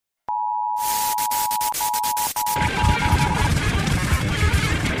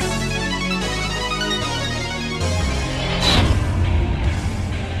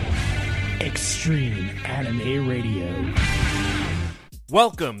Extreme Anime Radio.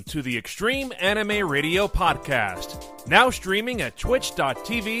 Welcome to the Extreme Anime Radio podcast, now streaming at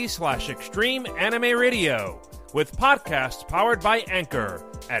twitch.tv/Extreme Anime Radio, with podcasts powered by Anchor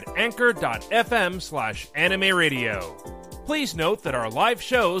at anchor.fm/Anime Radio. Please note that our live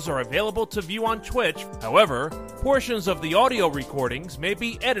shows are available to view on Twitch. However, portions of the audio recordings may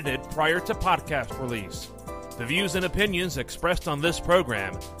be edited prior to podcast release. The views and opinions expressed on this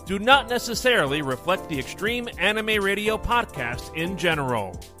program do not necessarily reflect the Extreme Anime Radio podcast in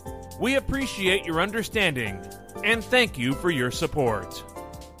general. We appreciate your understanding, and thank you for your support.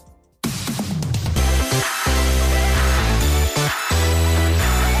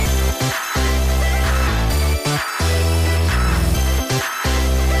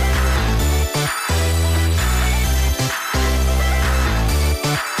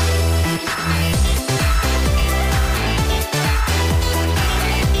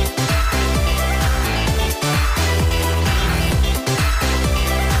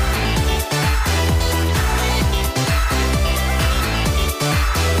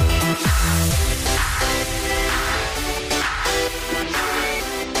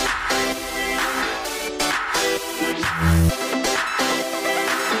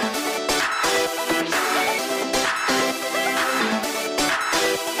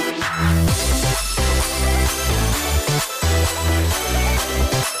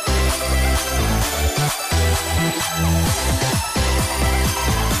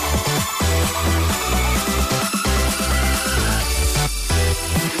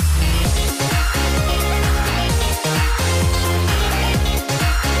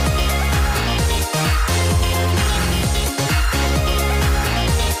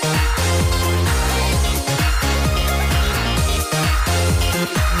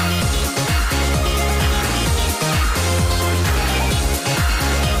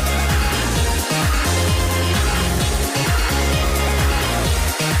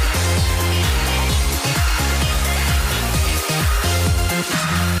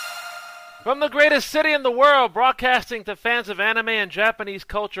 From the greatest city in the world, broadcasting to fans of anime and Japanese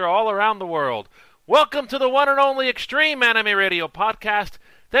culture all around the world. Welcome to the one and only Extreme Anime Radio podcast.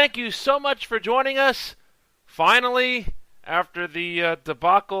 Thank you so much for joining us. Finally, after the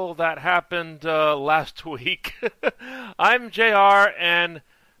debacle that happened last week, I'm JR, and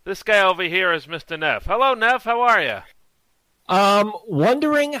this guy over here is Mr. Neff. Hello, Neff. How are you?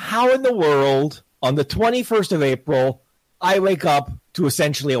 Wondering how in the world, on the 21st of April, I wake up to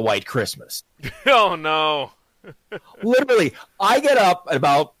essentially a white Christmas. Oh, no. Literally, I get up at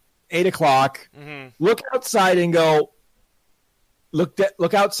about 8 o'clock, look outside and go, look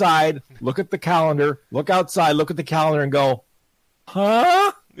outside, look at the calendar, look outside, look at the calendar and go,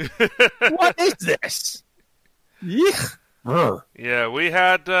 huh? What is this? Yeah, we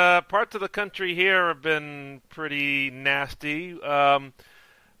had parts of the country here have been pretty nasty.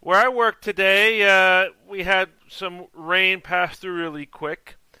 Where I work today, we had some rain pass through really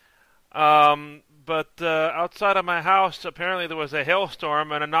quick. But outside of my house, apparently there was a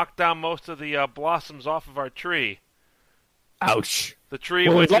hailstorm, and it knocked down most of the blossoms off of our tree. Ouch. The tree,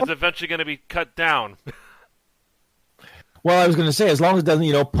 which is eventually going to be cut down. Well, I was going to say, as long as it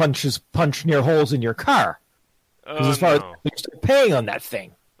doesn't, punch near holes in your car. Because as far as you're still paying on that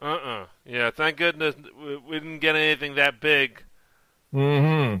thing. Yeah, thank goodness we didn't get anything that big.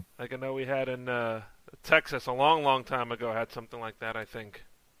 Mm-hmm. Like I know we had in Texas a long, long time ago, had something like that, I think.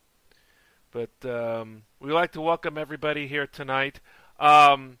 But we'd like to welcome everybody here tonight.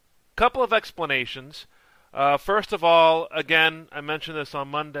 Couple of explanations. First of all, again, I mentioned this on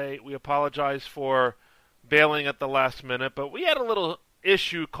Monday, we apologize for bailing at the last minute, but we had a little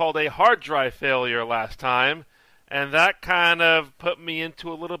issue called a hard drive failure last time, and that kind of put me into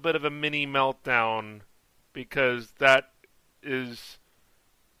a little bit of a mini meltdown, because that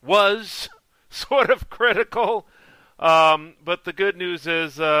was sort of critical. But the good news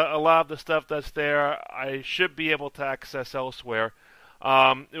is a lot of the stuff that's there I should be able to access elsewhere.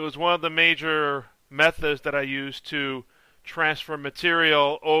 It was one of the major methods that I used to transfer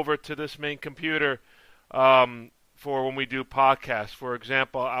material over to this main computer for when we do podcasts. For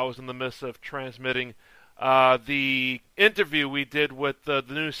example, I was in the midst of transmitting the interview we did with the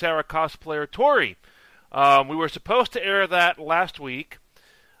new Sarah cosplayer Tori. We were supposed to air that last week,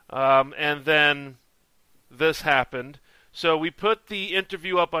 and then this happened. So we put the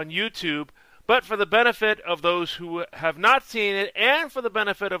interview up on YouTube, but for the benefit of those who have not seen it, and for the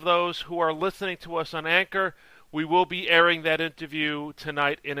benefit of those who are listening to us on Anchor, we will be airing that interview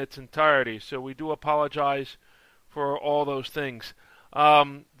tonight in its entirety. So we do apologize for all those things.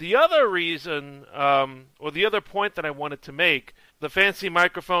 The other reason, or the other point that I wanted to make, the fancy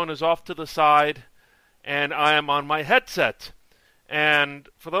microphone is off to the side, and I am on my headset. And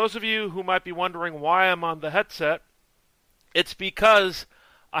for those of you who might be wondering why I'm on the headset, it's because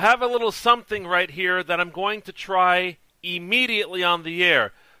I have a little something right here that I'm going to try immediately on the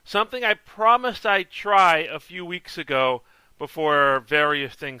air. Something I promised I'd try a few weeks ago before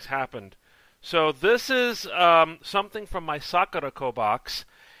various things happened. So this is something from my Sakurako box,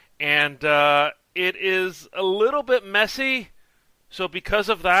 and it is a little bit messy, so because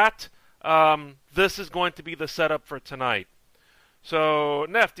of that, this is going to be the setup for tonight. So,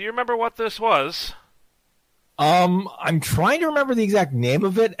 Neff, do you remember what this was? I'm trying to remember the exact name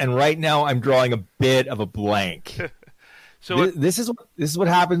of it, and right now I'm drawing a bit of a blank. So this is what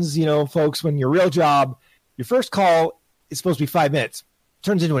happens, folks, when your real job, your first call is supposed to be 5 minutes,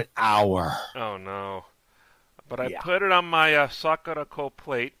 turns into an hour. Oh no! But I put it on my Sakurako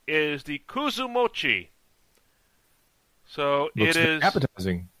plate. It is the Kuzumochi. So Looks it is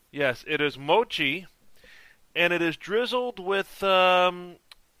appetizing. Yes, it is mochi, and it is drizzled with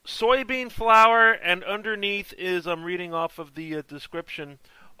soybean flour, and underneath is, I'm reading off of the description,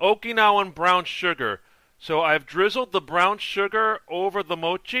 Okinawan brown sugar. So I've drizzled the brown sugar over the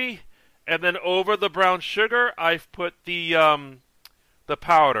mochi, and then over the brown sugar I've put the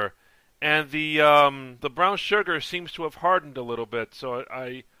powder, and the brown sugar seems to have hardened a little bit. So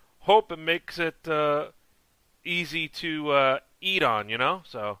I hope it makes it easy to eat on,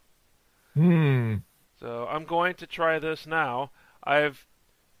 So. So I'm going to try this now. I've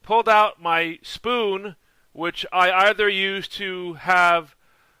pulled out my spoon, which I either use to have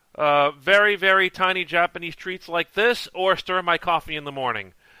very, very tiny Japanese treats like this, or stir my coffee in the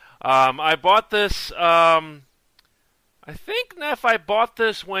morning. I bought this, I think, Neff, I bought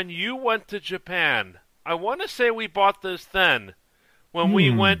this when you went to Japan. I want to say we bought this then, when we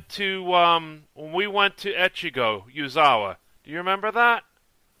went to Echigo, Yuzawa. Do you remember that?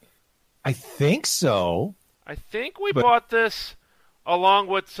 I think so. I think we bought this along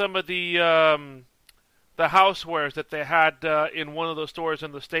with some of the housewares that they had in one of those stores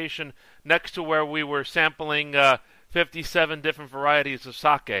in the station next to where we were sampling 57 different varieties of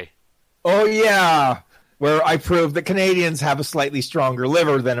sake. Oh, yeah, where I proved that Canadians have a slightly stronger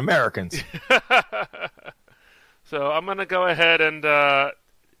liver than Americans. So I'm going to go ahead and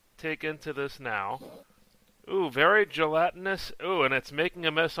take into this now. Ooh, very gelatinous. Ooh, and it's making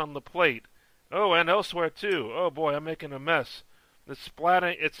a mess on the plate. Oh, and elsewhere too. Oh boy, I'm making a mess. It's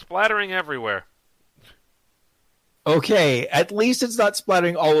splattering everywhere. Okay, at least it's not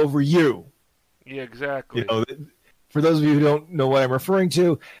splattering all over you. Yeah, exactly. For those of you who don't know what I'm referring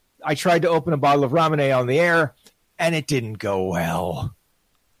to, I tried to open a bottle of Ramune on the air, and it didn't go well.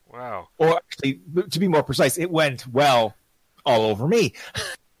 Wow. Or actually, to be more precise, it went well all over me.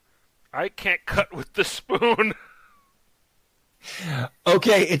 I can't cut with the spoon.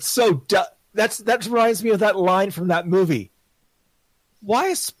 Okay, it's so that reminds me of that line from that movie. Why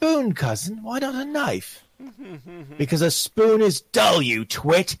a spoon, cousin? Why not a knife? Because a spoon is dull, you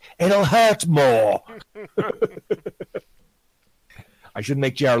twit. It'll hurt more. I shouldn't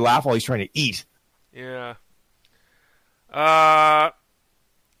make JR laugh while he's trying to eat. Yeah.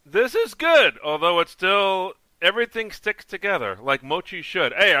 This is good, although it's still... Everything sticks together, like mochi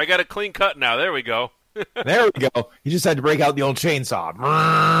should. Hey, I got a clean cut now. There we go. There we go. You just had to break out the old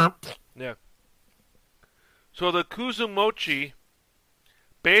chainsaw. Yeah. So the Kuzumochi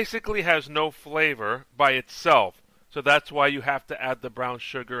basically has no flavor by itself. So that's why you have to add the brown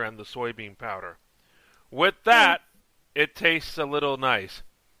sugar and the soybean powder. With that, it tastes a little nice.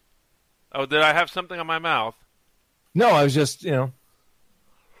 Oh, did I have something on my mouth? No, I was just, that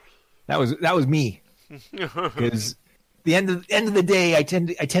was me. Because the end of the day, I tend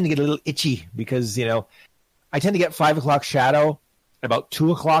to get a little itchy because I tend to get 5 o'clock shadow at about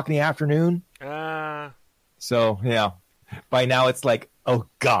 2 o'clock in the afternoon. So by now it's like, oh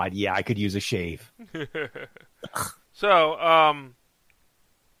God, yeah, I could use a shave. So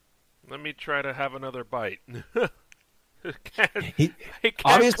let me try to have another bite.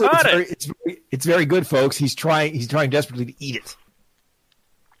 Obviously, it's very good, folks. He's trying desperately to eat it.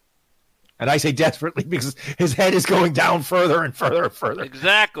 And I say desperately because his head is going down further and further and further.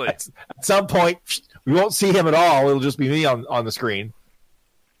 Exactly. At some point, we won't see him at all. It'll just be me on the screen.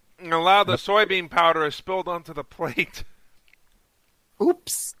 And a lot of the soybean powder is spilled onto the plate.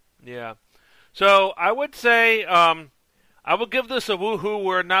 Oops. Yeah. So I would say I would give this a woohoo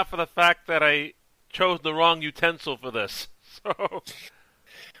were it not for the fact that I chose the wrong utensil for this. So.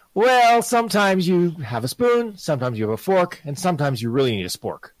 Well, sometimes you have a spoon, sometimes you have a fork, and sometimes you really need a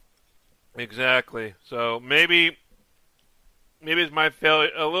spork. Exactly. So maybe it's my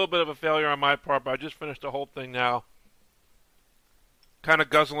failure, a little bit of a failure on my part, but I just finished the whole thing now. kind of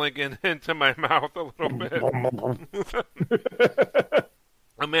guzzling into my mouth a little bit.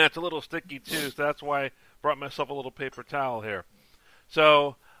 Oh, man, it's a little sticky, too, so that's why I brought myself a little paper towel here.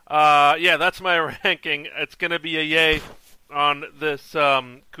 So, yeah, that's my ranking. It's going to be a yay on this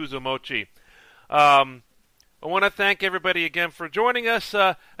Kuzumochi. I want to thank everybody again for joining us.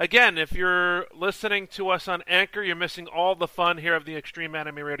 Again, if you're listening to us on Anchor, you're missing all the fun here of the Extreme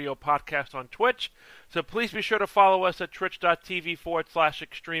Anime Radio podcast on Twitch. So please be sure to follow us at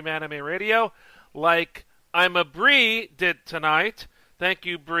twitch.tv/Extreme Anime Radio, like I'm a Bree did tonight. Thank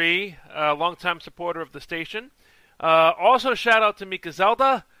you, Bree, a longtime supporter of the station. Also, shout out to Mika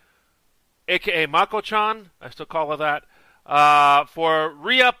Zelda, a.k.a. Mako-chan, I still call her that, for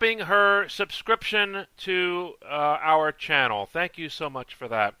re-upping her subscription to our channel. Thank you so much for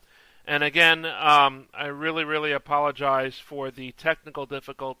that. And again, I really, really apologize for the technical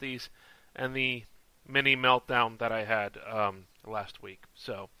difficulties and the mini meltdown that I had last week.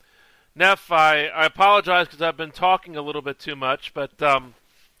 So, Neff, I apologize because I've been talking a little bit too much, but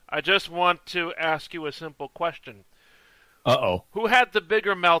I just want to ask you a simple question. Uh-oh. Who had the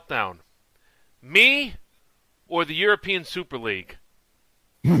bigger meltdown? Me or the European Super League?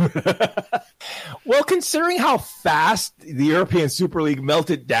 Well, considering how fast the European Super League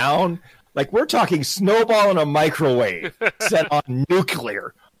melted down, like we're talking snowball in a microwave set on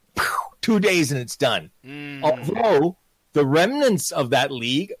nuclear. 2 days and it's done. Although the remnants of that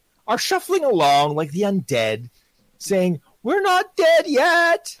league are shuffling along like the undead, saying, "We're not dead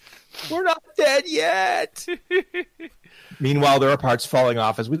yet. We're not dead yet." Meanwhile, there are parts falling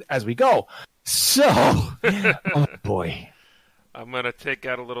off as we go. So, oh boy. I'm going to take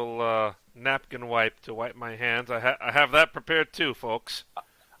out a little napkin wipe to wipe my hands. I have that prepared too, folks.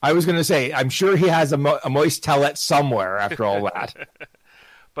 I was going to say, I'm sure he has a moist towelette somewhere after all that.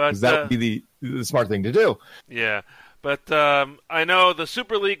 But that would be the smart thing to do. Yeah. But I know the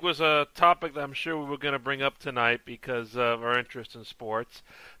Super League was a topic that I'm sure we were going to bring up tonight because of our interest in sports.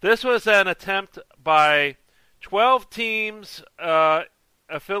 This was an attempt by 12 teams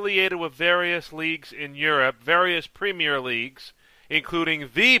affiliated with various leagues in Europe, various Premier Leagues, including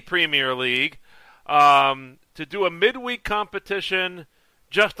the Premier League, to do a midweek competition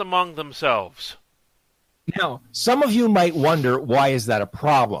just among themselves. Now, some of you might wonder, why is that a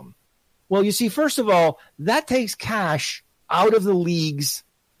problem? Well, you see, first of all, that takes cash out of the leagues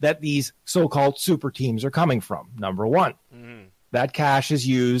that these so-called super teams are coming from, number one. Mm-hmm. That cash is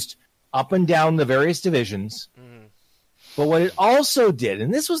used up and down the various divisions. Mm-hmm. But what it also did,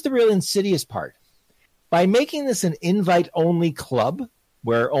 and this was the real insidious part, by making this an invite-only club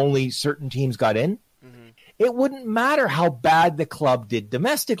where only certain teams got in, it wouldn't matter how bad the club did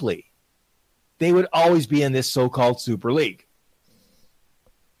domestically. They would always be in this so-called Super League.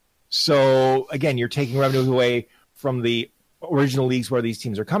 So, again, you're taking revenue away from the original leagues where these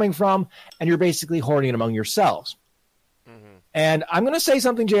teams are coming from, and you're basically hoarding it among yourselves. Mm-hmm. And I'm going to say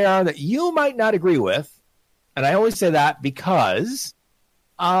something, JR, that you might not agree with, and I only say that because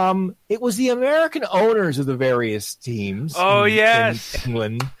it was the American owners of the various teams in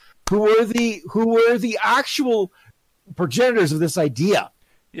England who were the actual progenitors of this idea.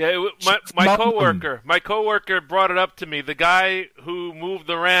 Yeah, my coworker brought it up to me. The guy who moved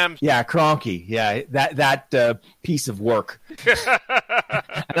the Rams. Yeah, Kroenke. Yeah, that piece of work.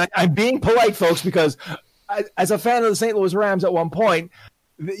 And I'm being polite, folks, because as a fan of the St. Louis Rams at one point,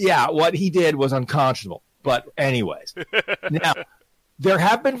 yeah, what he did was unconscionable. But anyways, now there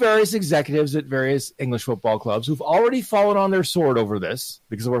have been various executives at various English football clubs who've already fallen on their sword over this,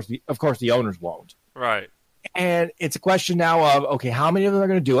 because of course the owners won't. Right. And it's a question now of, okay, how many of them are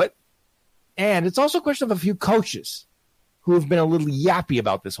going to do it? And it's also a question of a few coaches who have been a little yappy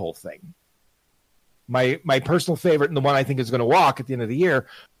about this whole thing. My personal favorite, and the one I think is going to walk at the end of the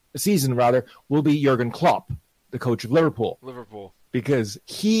season, will be Jurgen Klopp, the coach of Liverpool. Because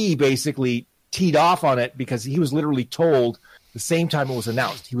he basically teed off on it because he was literally told the same time it was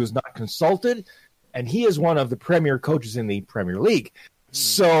announced. He was not consulted, and he is one of the premier coaches in the Premier League.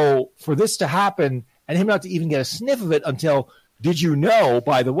 So for this to happen, and him not to even get a sniff of it until, did you know,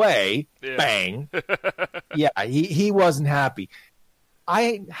 by the way, bang. Yeah, he wasn't happy.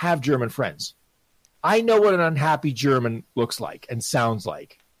 I have German friends. I know what an unhappy German looks like and sounds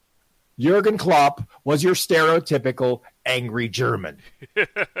like. Jurgen Klopp was your stereotypical angry German.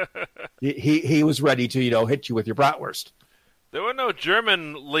 He was ready to, hit you with your bratwurst. There were no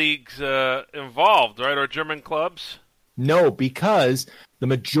German leagues involved, right, or German clubs? No, because the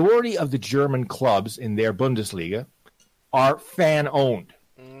majority of the German clubs in their Bundesliga are fan-owned.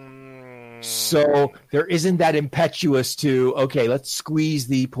 So there isn't that impetuous to, okay, let's squeeze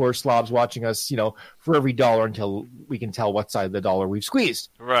the poor slobs watching us, for every dollar until we can tell what side of the dollar we've squeezed.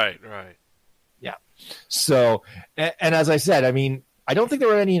 Right. Yeah. So, and as I said, I mean, I don't think there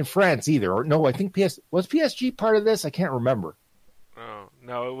were any in France either. Or no, I think was PSG part of this? I can't remember. Oh,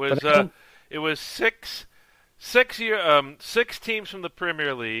 no, it was six teams from the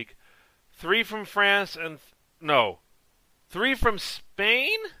Premier League, 3 from France, and 3 from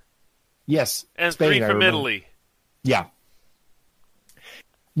Spain? Yes. And Spain, 3 from Italy. Yeah.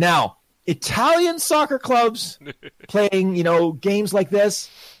 Now, Italian soccer clubs playing, games like this,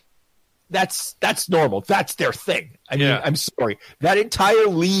 that's normal. That's their thing. I mean, I'm sorry. That entire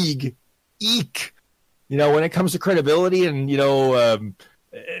league, eek. When it comes to credibility and,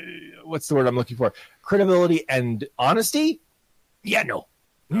 what's the word I'm looking for? Credibility and honesty? Yeah, no.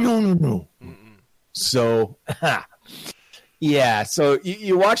 No. Mm-mm. So, yeah. So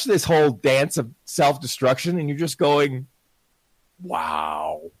you watch this whole dance of self-destruction and you're just going,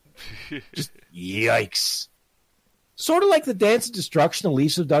 wow. Just yikes. Sort of like the dance of destruction the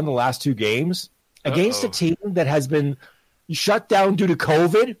Leafs have done the last 2 games against a team that has been shut down due to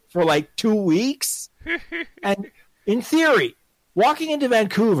COVID for like 2 weeks. And in theory, walking into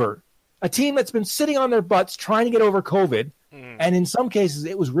Vancouver, a team that's been sitting on their butts trying to get over COVID, and in some cases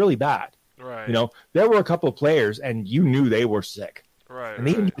it was really bad. Right. There were a couple of players, and you knew they were sick. Right. And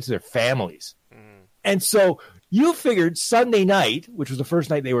they even to their families. And so you figured Sunday night, which was the first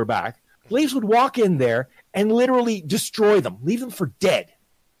night they were back, Leafs would walk in there and literally destroy them, leave them for dead.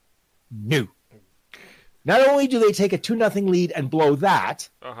 No. Not only do they take a 2-0 lead and blow that,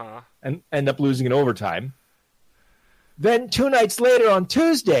 and end up losing in overtime, then 2 nights later on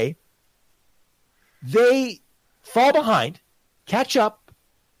Tuesday, they fall behind, catch up,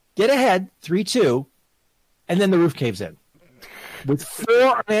 get ahead 3-2, and then the roof caves in. With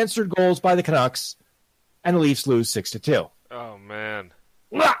 4 unanswered goals by the Canucks, and the Leafs lose 6-2. Oh, man.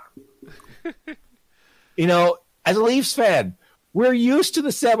 As a Leafs fan, we're used to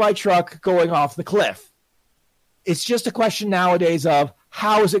the semi-truck going off the cliff. It's just a question nowadays of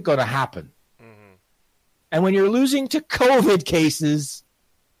how is it going to happen? Mm-hmm. And when you're losing to COVID cases,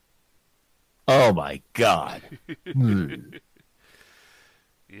 oh my God.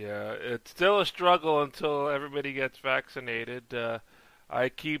 Yeah, it's still a struggle until everybody gets vaccinated. I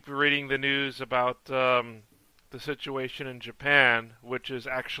keep reading the news about the situation in Japan, which is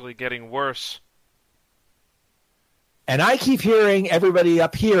actually getting worse. And I keep hearing everybody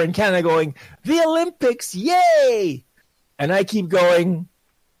up here in Canada going, the Olympics, yay! And I keep going,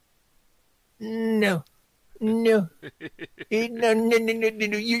 no. No.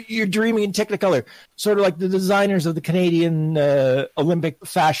 You're dreaming in Technicolor. Sort of like the designers of the Canadian Olympic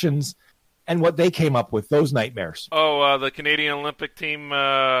fashions and what they came up with, those nightmares. Oh, the Canadian Olympic team,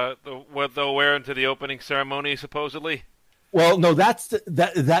 what they'll wear into the opening ceremony, supposedly? Well, no, that's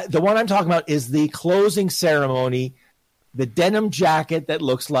the one I'm talking about is the closing ceremony, the denim jacket that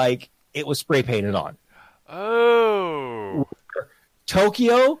looks like it was spray painted on. Oh.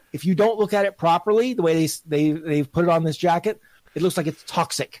 Tokyo, if you don't look at it properly, the way they've put it on this jacket, it looks like it's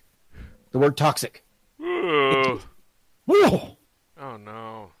toxic. The word toxic. Oh,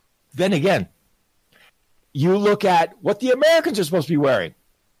 no. Then again, you look at what the Americans are supposed to be wearing.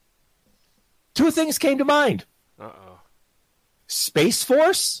 2 things came to mind. Uh-oh. Space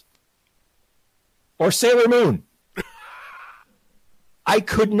Force or Sailor Moon. I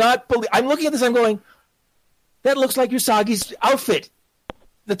could not believe... I'm looking at this, I'm going, that looks like Usagi's outfit.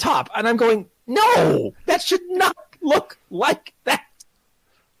 The top. And I'm going, no, that should not look like that.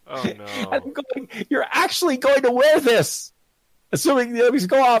 Oh, no. I'm going, you're actually going to wear this, assuming the Olympics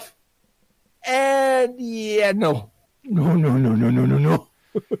go off. And yeah, no.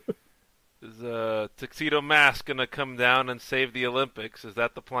 Is Tuxedo Mask going to come down and save the Olympics? Is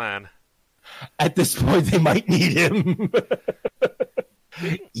that the plan? At this point, they might need him.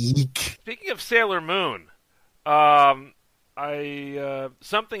 Eek. Speaking of Sailor Moon,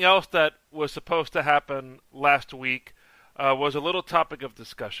 something else that was supposed to happen last week was a little topic of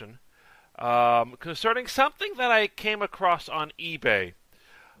discussion concerning something that I came across on eBay.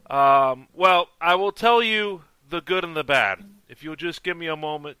 Well, I will tell you the good and the bad, if you'll just give me a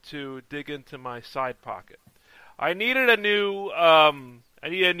moment to dig into my side pocket. I needed a new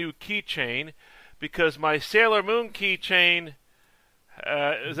keychain because my Sailor Moon keychain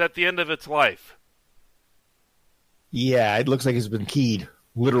is at the end of its life. Yeah, it looks like it's been keyed,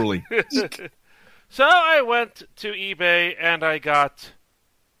 literally. So I went to eBay and I got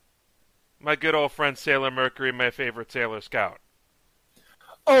my good old friend Sailor Mercury, my favorite Sailor Scout.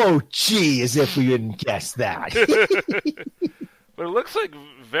 Oh, gee, as if we didn't guess that. But it looks like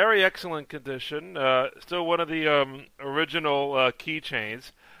very excellent condition. Still one of the original keychains.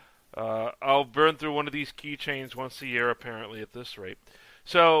 I'll burn through one of these keychains once a year, apparently, at this rate.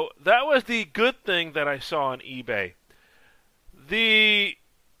 So that was the good thing that I saw on eBay. The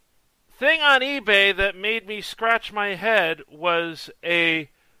thing on eBay that made me scratch my head was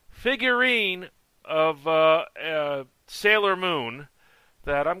a figurine of Sailor Moon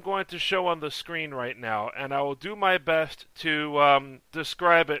that I'm going to show on the screen right now, and I will do my best to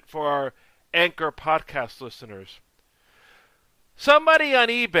describe it for our Anchor podcast listeners. Somebody on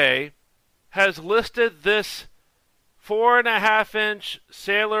eBay has listed this 4.5-inch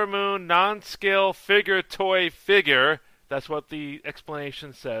Sailor Moon non-scale figure toy figure, that's what the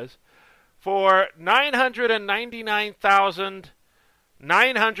explanation says, for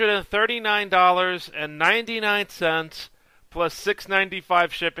 $939.99 plus $6.95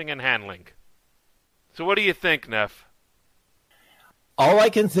 shipping and handling. So what do you think, Neff? All I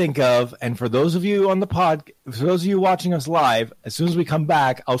can think of, and for those of you on the for those of you watching us live, as soon as we come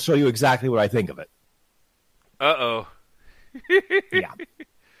back, I'll show you exactly what I think of it. Uh-oh. Yeah.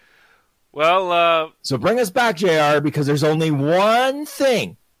 Well, so bring us back, JR, because there's only one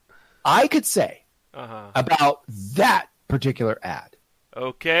thing I could say about that particular ad.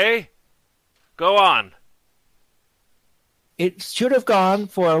 Okay. Go on. It should have gone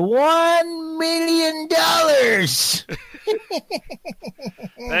for $1 million.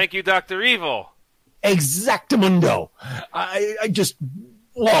 Thank you, Dr. Evil. Exactamundo. I just,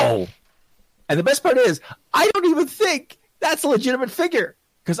 whoa. And the best part is, I don't even think that's a legitimate figure.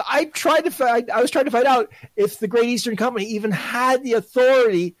 Because I was trying to find out if the Great Eastern Company even had the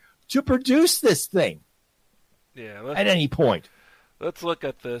authority to produce this thing. Yeah. At any point. Let's look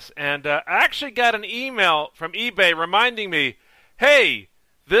at this. And I actually got an email from eBay reminding me, hey,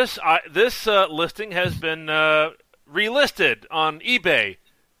 this listing has been relisted on eBay.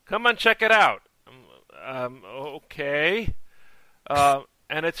 Come and check it out. Okay.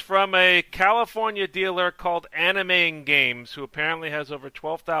 And it's from a California dealer called Animeing Games, who apparently has over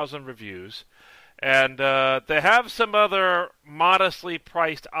 12,000 reviews. And they have some other modestly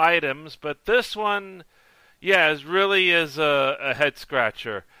priced items, but this one, yeah, really is a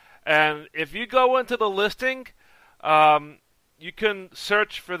head-scratcher. And if you go into the listing, you can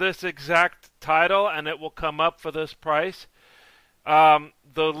search for this exact title, and it will come up for this price. The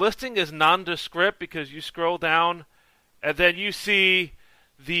listing is nondescript because you scroll down, and then you see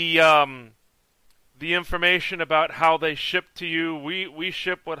the information about how they ship to you. We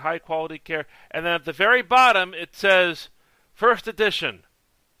ship with high quality care, and then at the very bottom it says first edition.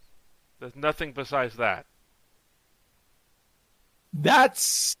 There's nothing besides that.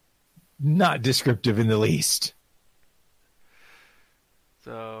 That's not descriptive in the least.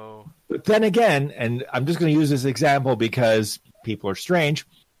 So, but then again, and I'm just going to use this example because people are strange.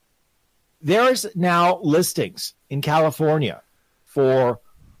 There's now listings in California for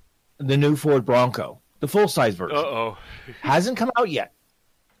the new Ford Bronco, the full-size version. Uh-oh. Hasn't come out yet.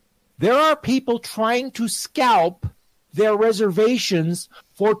 There are people trying to scalp their reservations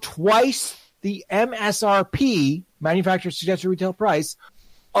for twice the MSRP, manufacturer suggested retail price,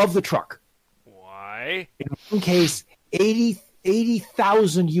 of the truck. Why? In one case,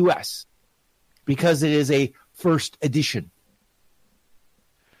 80,000 US, because it is a first edition.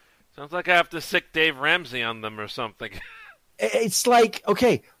 Sounds like I have to sick Dave Ramsey on them or something. It's like,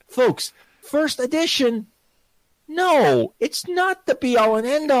 okay, folks, first edition, no, it's not the be-all and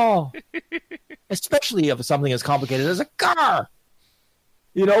end-all. Especially of something as complicated as a car.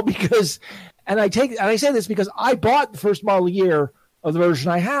 You know, because, and I say this because I bought the first model year of the version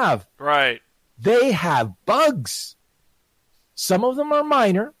I have. Right. They have bugs. Some of them are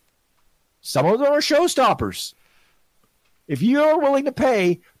minor. Some of them are showstoppers. If you're willing to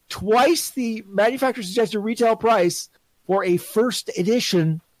pay twice the manufacturer suggested retail price for a first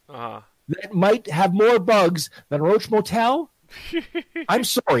edition that might have more bugs than Roach Motel, I'm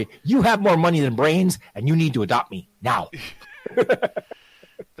sorry. You have more money than brains, and you need to adopt me now.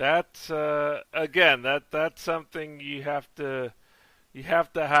 That's again, that's something you have to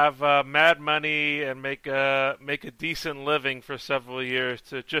have mad money and make a decent living for several years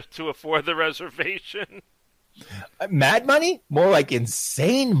to afford the reservation. Mad money? More like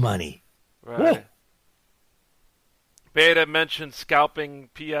insane money. Right. Whoa. Beta mentioned scalping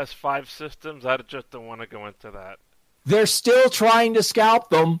PS5 systems. I just don't want to go into that. They're still trying to scalp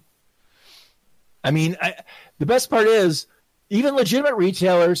them. I mean, the best part is even legitimate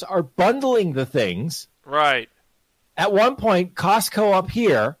retailers are bundling the things. Right. At one point, Costco up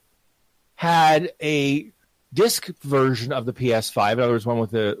here had a disc version of the PS5. In other words, one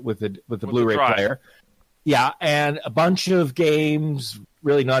with the Blu-ray player. Yeah, and a bunch of games,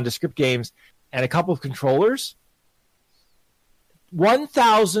 really nondescript games, and a couple of controllers.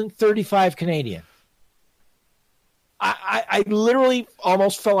 1,035 Canadian. I literally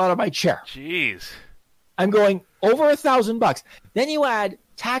almost fell out of my chair. Jeez. I'm going over $1,000. Then you add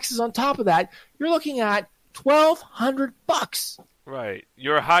taxes on top of that, you're looking at $1,200. Right.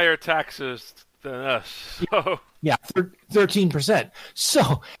 You're higher taxes than us. So yeah, 13%.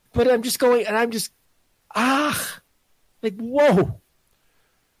 So, but I'm just going, and I'm just like whoa.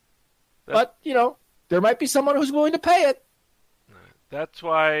 But there might be someone who's willing to pay it. That's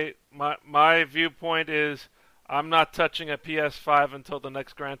why my viewpoint is I'm not touching a PS5 until the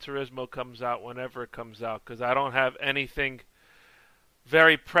next Gran Turismo comes out, whenever it comes out, because I don't have anything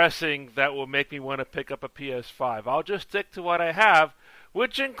very pressing that will make me want to pick up a PS5. I'll just stick to what I have,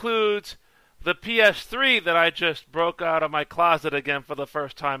 which includes the PS3 that I just broke out of my closet again for the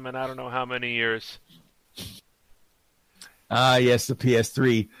first time in I don't know how many years. Yes, the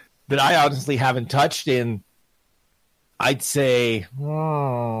PS3 that I honestly haven't touched in, I'd say,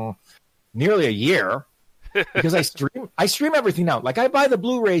 nearly a year, because I stream everything now. Like I buy the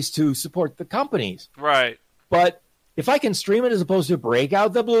Blu-rays to support the companies, right? But if I can stream it as opposed to break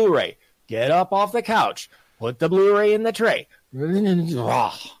out the Blu-ray, get up off the couch, put the Blu-ray in the tray,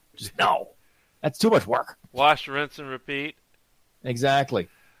 just no, that's too much work. Wash, rinse, and repeat. Exactly.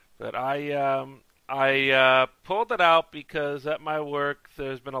 But I pulled it out because at my work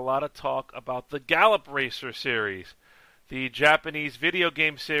there's been a lot of talk about the Gallop Racer series, the Japanese video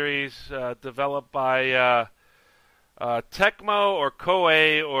game series developed by Tecmo or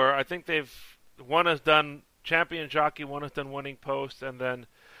Koei, or I think one has done Champion Jockey, one has done Winning Post, and then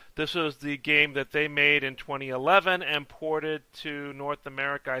this was the game that they made in 2011 and ported to North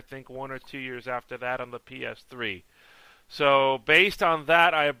America, I think 1 or 2 years after that on the PS3. So based on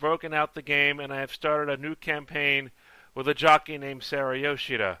that, I have broken out the game and I have started a new campaign with a jockey named Sarah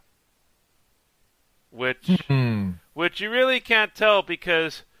Yoshida, which you really can't tell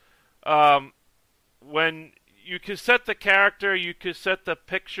because when you can set the character, you can set the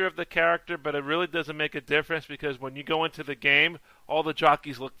picture of the character, but it really doesn't make a difference because when you go into the game, all the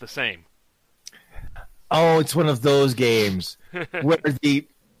jockeys look the same. Oh, it's one of those games where the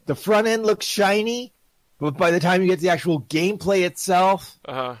front end looks shiny, but by the time you get the actual gameplay itself,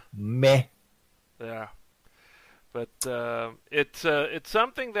 meh. Yeah. But it's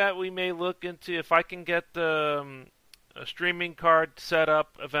something that we may look into. If I can get a streaming card set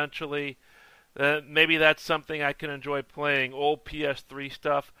up eventually, maybe that's something I can enjoy playing, old PS3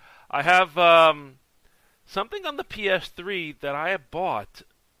 stuff. I have something on the PS3 that I have bought,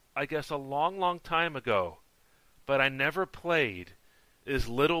 I guess, a long, long time ago, but I never played, is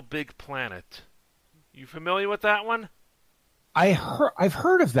Little Big Planet. You familiar with that one? I've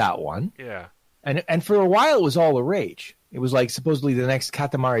heard of that one. Yeah. And for a while it was all the rage. It was like supposedly the next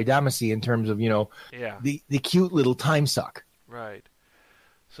Katamari Damacy in terms of, the cute little time suck. Right.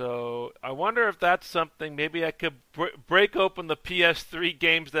 So I wonder if that's something, maybe I could break open the PS3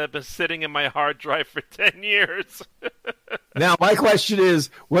 games that have been sitting in my hard drive for 10 years. Now, my question is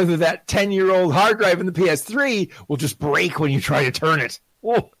whether that 10-year-old hard drive in the PS3 will just break when you try to turn it.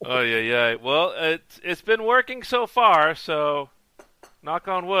 Oh, yeah. Well, it's been working so far, so knock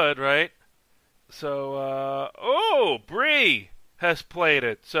on wood, right? So, Bree has played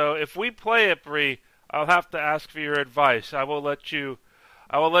it. So if we play it, Bree, I'll have to ask for your advice. I will let you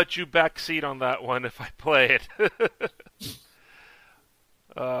backseat on that one if I play it.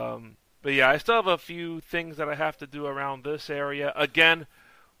 But yeah, I still have a few things that I have to do around this area. Again,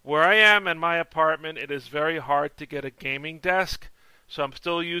 where I am in my apartment, it is very hard to get a gaming desk. So I'm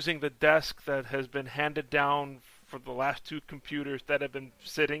still using the desk that has been handed down for the last 2 computers that have been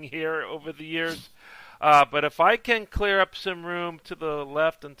sitting here over the years. But if I can clear up some room to the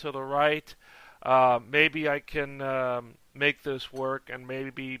left and to the right, maybe I can make this work, and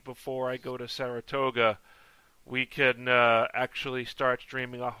maybe before I go to Saratoga, we can actually start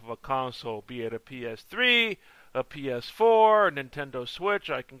streaming off of a console, be it a PS3, a PS4, a Nintendo Switch.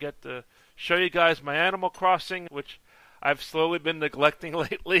 I can get to show you guys my Animal Crossing, which I've slowly been neglecting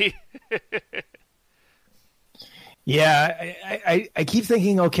lately. Yeah, I keep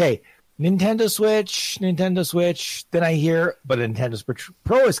thinking, okay, Nintendo Switch, then I hear, but Nintendo Switch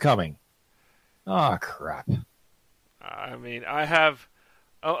Pro is coming. Oh, crap. I mean, I have,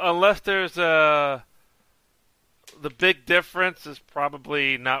 unless there's the big difference is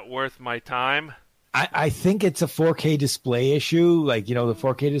probably not worth my time. I think it's a 4K display issue, like, the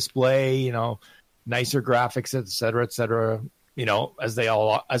 4K display, nicer graphics, et cetera, as they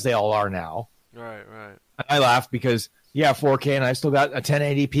all are now. Right. I laugh because Yeah, 4K, and I still got a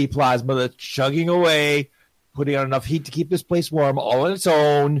 1080p plasma that's chugging away, putting on enough heat to keep this place warm all on its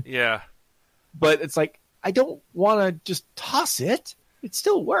own. Yeah. But it's like, I don't want to just toss it. It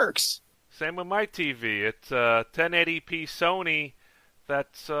still works. Same with my TV. It's a 1080p Sony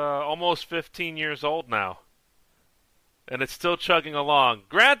that's almost 15 years old now. And it's still chugging along.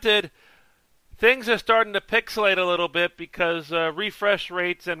 Granted, things are starting to pixelate a little bit because refresh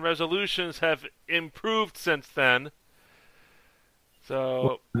rates and resolutions have improved since then.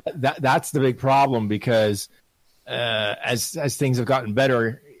 So that's the big problem, because as things have gotten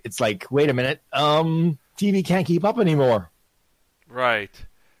better, it's like, wait a minute, TV can't keep up anymore. Right.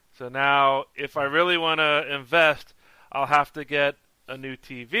 So now, if I really want to invest, I'll have to get a new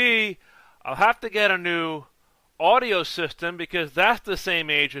TV. I'll have to get a new audio system, because that's the same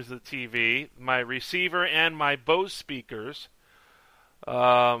age as the TV, my receiver and my Bose speakers.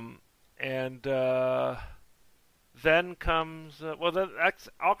 Then comes that's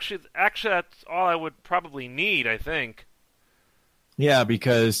all I would probably need, I think. Yeah,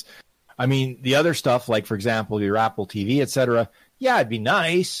 because I mean, the other stuff, like for example your Apple TV, etc. Yeah, it'd be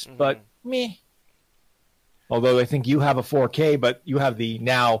nice, but meh. Although I think you have a 4K, but you have the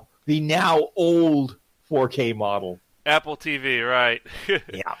now old 4K model. Apple TV, right?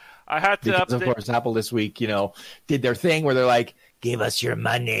 Yeah. I had to because update. Of course, Apple this week, did their thing where they're like, "Give us your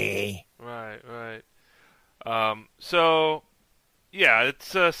money." Right. So, yeah,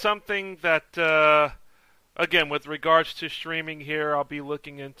 it's something that, again, with regards to streaming here, I'll be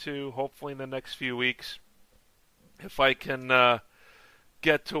looking into hopefully in the next few weeks, if I can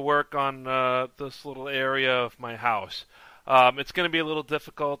get to work on this little area of my house. It's going to be a little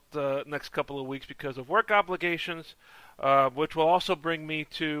difficult next couple of weeks because of work obligations, which will also bring me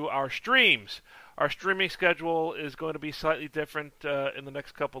to our streams. Our streaming schedule is going to be slightly different in the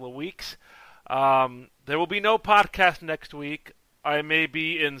next couple of weeks. There will be no podcast next week. I may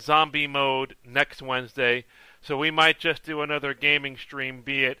be in zombie mode next Wednesday, so we might just do another gaming stream,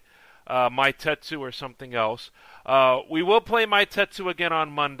 be it My Tetsu or something else. We will play My Tetsu again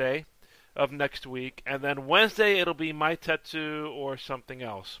on Monday of next week, and then Wednesday it'll be My Tetsu or something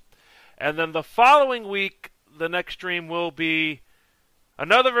else. And then the following week, the next stream will be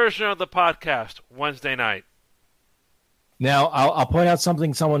another version of the podcast, Wednesday night. Now, I'll point out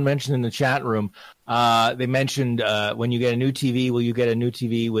something someone mentioned in the chat room. They mentioned when you get a new TV, will you get a new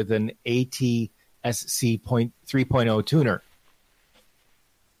TV with an ATSC 3.0 tuner?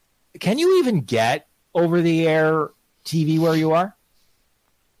 Can you even get over-the-air TV where you are?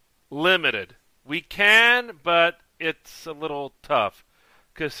 Limited. We can, but it's a little tough,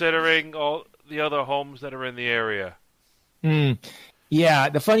 considering all the other homes that are in the area. Yeah,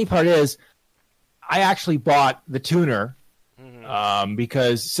 the funny part is, I actually bought the tuner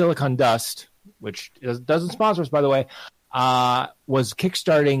because Silicon Dust, which doesn't sponsor us, by the way, was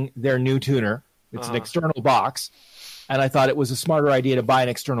kickstarting their new tuner. It's an external box, and I thought it was a smarter idea to buy an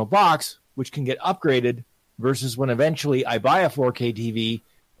external box, which can get upgraded, versus when eventually I buy a 4K TV,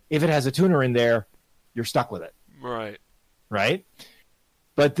 if it has a tuner in there, you're stuck with it. Right?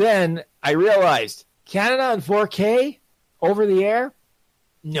 But then I realized, Canada and 4K over the air?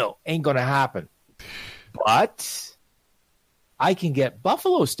 No, ain't going to happen. But I can get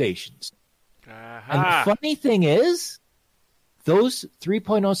Buffalo stations. And the funny thing is, those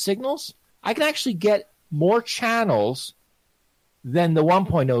 3.0 signals, I can actually get more channels than the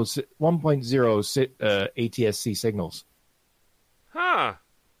 1.0 ATSC signals.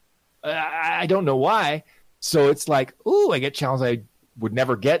 I don't know why. So it's like, ooh, I get channels I would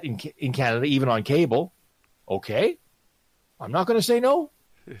never get in Canada, even on cable. Okay. I'm not going to say no.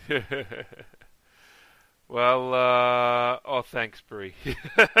 Well, thanks, Bree.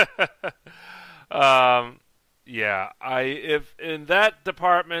 Yeah, if in that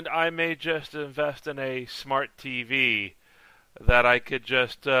department, I may just invest in a smart TV that I could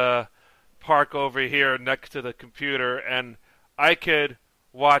just park over here next to the computer, and I could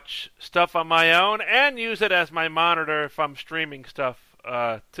watch stuff on my own and use it as my monitor if I'm streaming stuff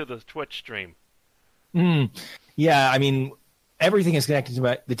to the Twitch stream. Yeah, I mean, everything is connected to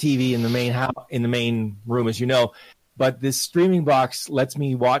the TV in the main room, as you know. But this streaming box lets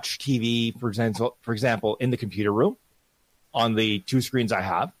me watch TV, for example, in the computer room on the two screens I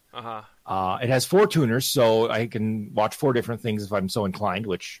have. It has 4 tuners, so I can watch 4 different things if I'm so inclined,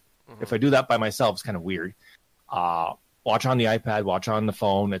 which if I do that by myself is kind of weird. Watch on the iPad, watch on the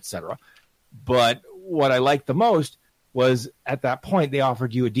phone, etc. But what I liked the most was at that point they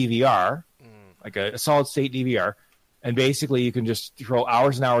offered you a DVR, like a solid-state DVR, and basically you can just throw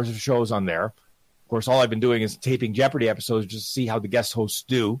hours and hours of shows on there. Of course, all I've been doing is taping Jeopardy episodes just to see how the guest hosts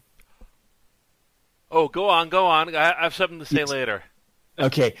do. Oh, go on. I have something to say later.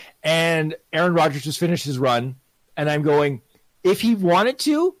 Okay, and Aaron Rodgers just finished his run, and I'm going, if he wanted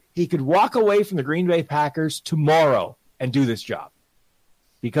to, he could walk away from the Green Bay Packers tomorrow and do this job.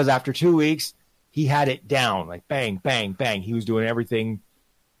 Because after 2 weeks, he had it down, like bang, bang, bang. He was doing everything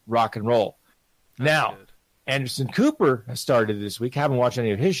rock and roll. Now, Anderson Cooper has started this week. Haven't watched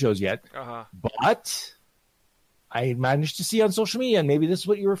any of his shows yet. But I managed to see on social media, and maybe this is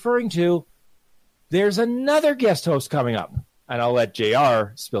what you're referring to, there's another guest host coming up. And I'll let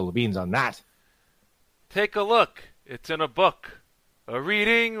JR spill the beans on that. Take a look. It's in a book. A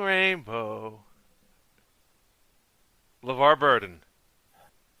Reading Rainbow. LeVar Burton.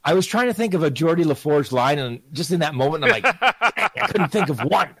 I was trying to think of a Geordie LaForge line, and just in that moment, I'm like, I couldn't think of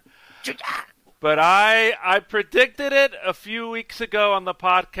one. But I predicted it a few weeks ago on the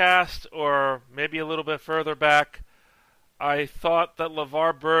podcast, or maybe a little bit further back. I thought that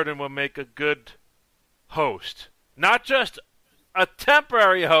LeVar Burton would make a good host. Not just a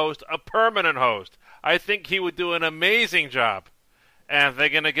temporary host, a permanent host. I think he would do an amazing job, and they're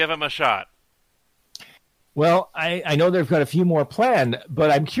going to give him a shot. Well, I know they've got a few more planned, but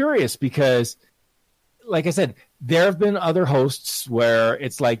I'm curious because, like I said, there have been other hosts where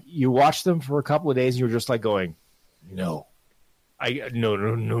it's like you watch them for a couple of days and you're just like going, no. You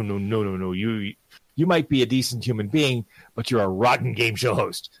might be a decent human being, but you're a rotten game show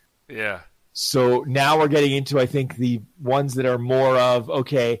host. Yeah. So now we're getting into, I think, the ones that are more of,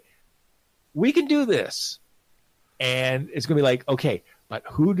 okay, we can do this. And it's going to be like, okay, but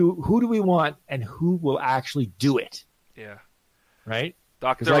who do we want and who will actually do it? Yeah. Right?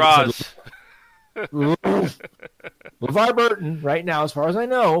 Dr. Oz. LeVar Burton, right now, as far as I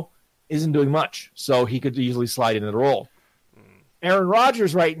know, isn't doing much. So he could easily slide into the role. Aaron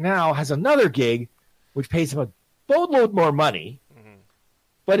Rodgers right now has another gig, which pays him a boatload more money,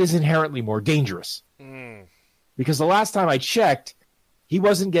 but is inherently more dangerous. Because the last time I checked, he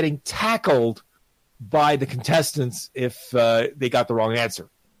wasn't getting tackled by the contestants if they got the wrong answer.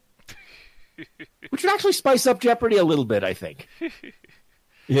 Which would actually spice up Jeopardy a little bit, I think.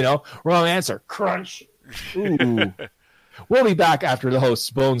 Wrong answer. Crunch. Ooh. We'll be back after the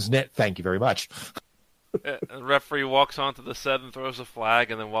host's bones knit. Thank you very much. The referee walks onto the set and throws a flag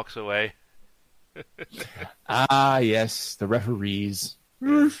and then walks away. Yes, the referees.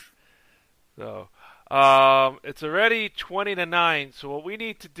 So, it's already 20-9. So what we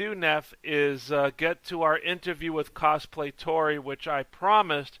need to do, Neff, is get to our interview with Cosplay Tori, which I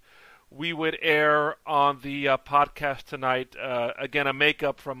promised we would air on the podcast tonight. Again, a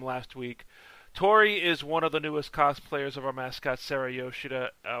makeup from last week. Tori is one of the newest cosplayers of our mascot, Sarah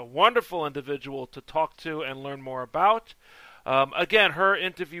Yoshida. A wonderful individual to talk to and learn more about. Again, her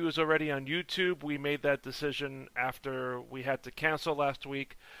interview is already on YouTube. We made that decision after we had to cancel last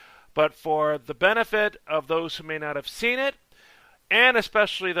week. But for the benefit of those who may not have seen it, and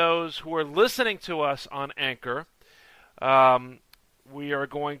especially those who are listening to us on Anchor, we are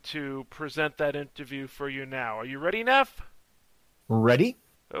going to present that interview for you now. Are you ready, Neff? Ready.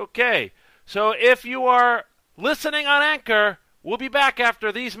 Okay. So if you are listening on Anchor, we'll be back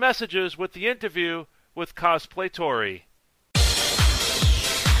after these messages with the interview with Cosplay Tori.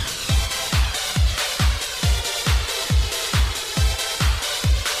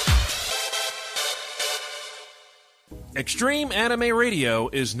 Extreme Anime Radio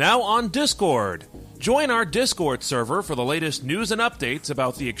is now on Discord. Join our Discord server for the latest news and updates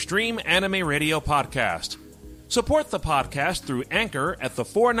about the Extreme Anime Radio podcast. Support the podcast through Anchor at the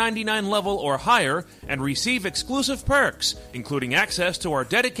 $4.99 level or higher and receive exclusive perks, including access to our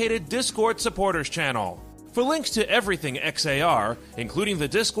dedicated Discord supporters channel. For links to everything XAR, including the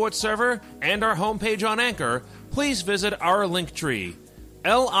Discord server and our homepage on Anchor, please visit our Linktree,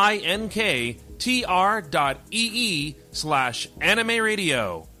 linktr.ee/anime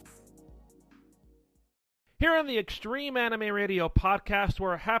radio. Here on the Extreme Anime Radio podcast,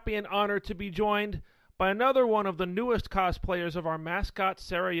 we're happy and honored to be joined by another one of the newest cosplayers of our mascot,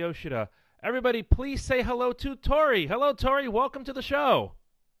 Sarah Yoshida. Everybody, please say hello to Tori. Hello, Tori. Welcome to the show.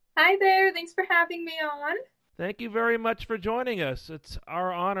 Hi there. Thanks for having me on. Thank you very much for joining us. It's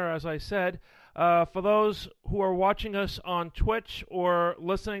our honor, as I said. For those who are watching us on Twitch or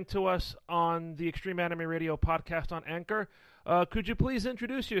listening to us on the Extreme Anime Radio podcast on Anchor, could you please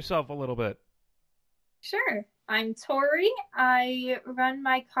introduce yourself a little bit? Sure. I'm Tori. I run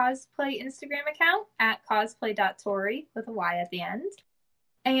my cosplay Instagram account at cosplay.tori with a Y at the end.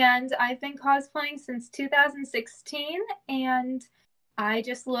 And I've been cosplaying since 2016, and I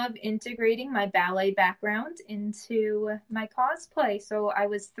just love integrating my ballet background into my cosplay. So I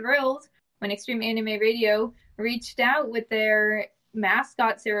was thrilled when Extreme Anime Radio reached out with their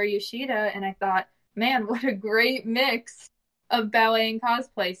mascot, Sarah Yoshida, and I thought, man, what a great mix of ballet and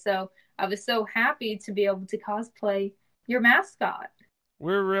cosplay. So I was so happy to be able to cosplay your mascot.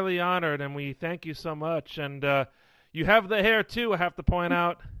 We're really honored, and we thank you so much. And you have the hair too, I have to point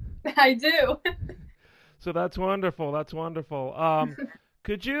out. I do. So that's wonderful. That's wonderful.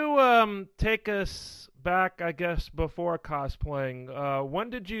 Could you take us back, I guess, before cosplaying? When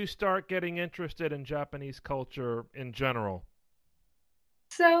did you start getting interested in Japanese culture in general?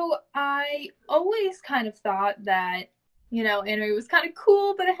 So I always kind of thought that, anime was kind of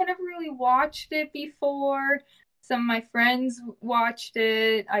cool, but I had never really watched it before. Some of my friends watched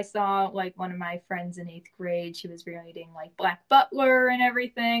it. I saw like one of my friends in eighth grade, she was reading like Black Butler and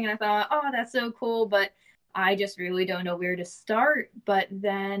everything. And I thought, oh, that's so cool. But I just really don't know where to start. But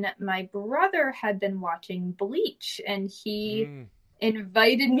then my brother had been watching Bleach and he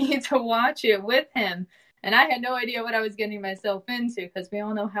invited me to watch it with him. And I had no idea what I was getting myself into because we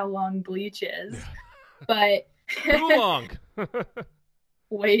all know how long Bleach is. But too long.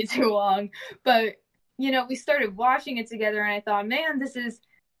 Way too long. But, we started watching it together and I thought, man, this is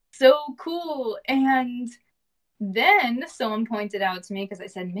so cool. And then someone pointed out to me because I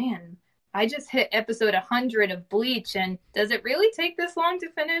said, man, I just hit episode 100 of Bleach and does it really take this long to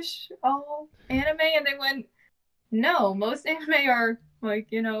finish all anime? And they went, no, most anime are like,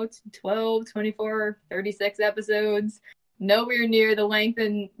 12, 24, 36 episodes, nowhere near the length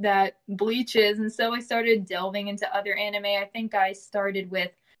that Bleach is. And so I started delving into other anime. I think I started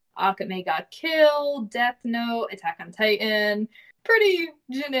with Akame ga Kill, Death Note, Attack on Titan, pretty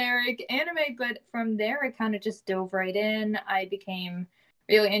generic anime. But from there, I kind of just dove right in. I became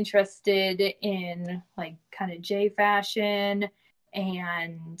really interested in like kind of J fashion.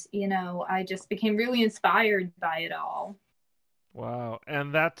 And, I just became really inspired by it all. Wow.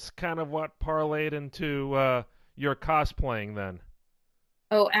 And that's kind of what parlayed into your cosplaying then.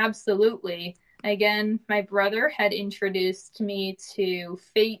 Oh, absolutely. Again, my brother had introduced me to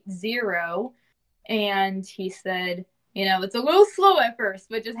Fate Zero, and he said, it's a little slow at first,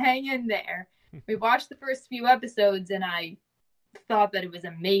 but just hang in there. We watched the first few episodes, and I thought that it was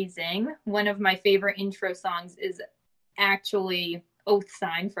amazing. One of my favorite intro songs is actually Oath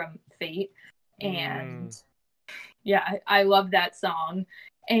Sign from Fate. And yeah, I love that song.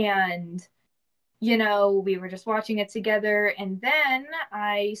 And, we were just watching it together. And then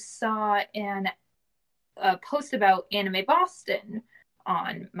I saw a post about Anime Boston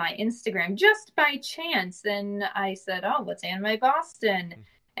on my Instagram just by chance. And I said, oh, what's Anime Boston?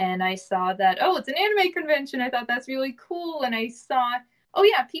 And I saw that, oh, it's an anime convention. I thought that's really cool. And I saw, oh,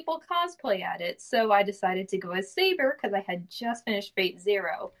 yeah, people cosplay at it. So I decided to go as Saber because I had just finished Fate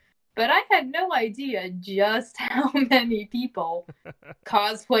Zero. But I had no idea just how many people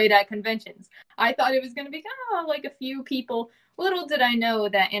cosplayed at conventions. I thought it was going to be like a few people. Little did I know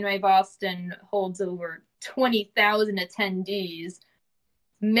that Anime Boston holds over 20,000 attendees,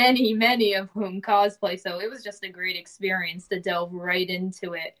 many of whom cosplay. So it was just a great experience to delve right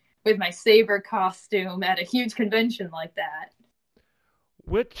into it with my Saber costume at a huge convention like that.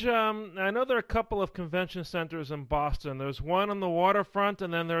 Which, I know there are a couple of convention centers in Boston. There's one on the waterfront,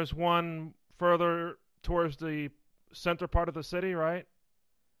 and then there's one further towards the center part of the city, right?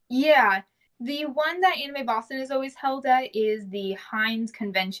 Yeah. The one that Anime Boston is always held at is the Heinz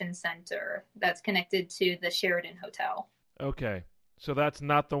Convention Center that's connected to the Sheraton Hotel. Okay. So that's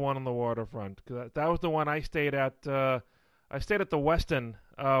not the one on the waterfront. That was the one I stayed at. I stayed at the Westin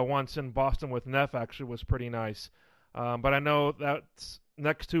once in Boston with Neff, actually. Was pretty nice. But I know that's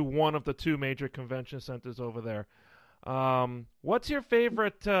next to one of the two major convention centers over there. What's your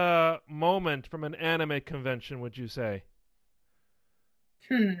favorite moment from an anime convention, would you say?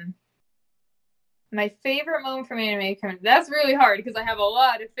 My favorite moment from anime convention. That's really hard because I have a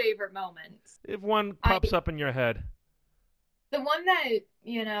lot of favorite moments. If one pops up in your head. The one that,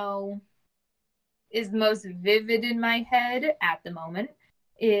 is most vivid in my head at the moment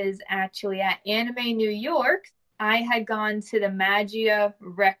is actually at Anime New York. I had gone to the Magia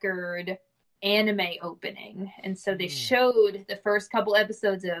Record anime opening. And so they showed the first couple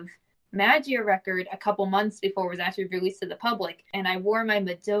episodes of Magia Record a couple months before it was actually released to the public. And I wore my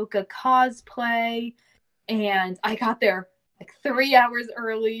Madoka cosplay. And I got there like 3 hours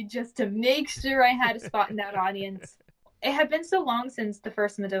early just to make sure I had a spot in that audience. It had been so long since the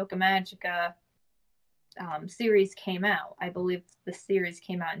first Madoka Magica series came out. I believe the series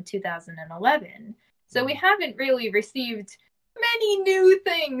came out in 2011. So we haven't really received many new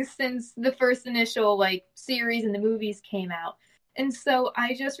things since the first initial series and the movies came out. And so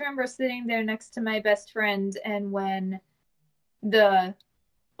I just remember sitting there next to my best friend, and when the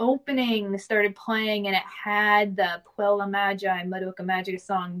opening started playing and it had the Puella Magi Madoka Magica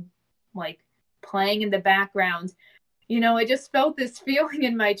song playing in the background, I just felt this feeling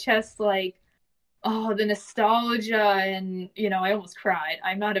in my chest, like, oh, the nostalgia, and I almost cried.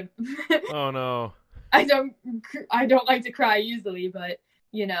 I'm not a Oh no. I don't like to cry easily, but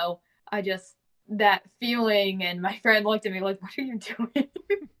I just, that feeling, and my friend looked at me like, what are you doing?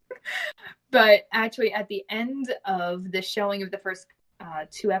 But actually at the end of the showing of the first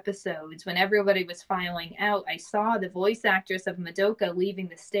 2 episodes, when everybody was filing out, I saw the voice actress of Madoka leaving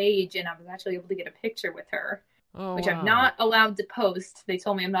the stage, and I was actually able to get a picture with her. Oh, which wow. I'm not allowed to post. They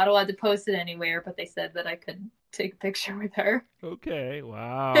told me I'm not allowed to post it anywhere, but they said that I could take a picture with her. Okay,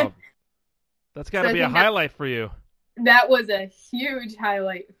 wow. That's got to So be a highlight for you. That was a huge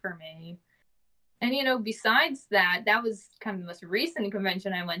highlight for me. And, besides that, that was kind of the most recent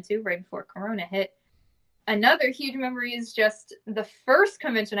convention I went to right before Corona hit. Another huge memory is just the first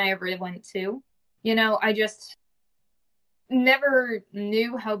convention I ever went to. I just never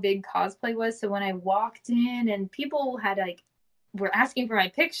knew how big cosplay was. So when I walked in and people were asking for my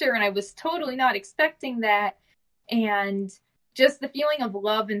picture, and I was totally not expecting that. And just the feeling of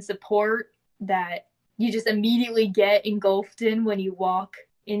love and support that you just immediately get engulfed in when you walk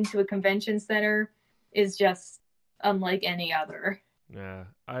into a convention center is just unlike any other. Yeah,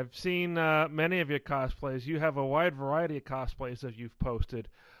 I've seen many of your cosplays. You have a wide variety of cosplays that you've posted.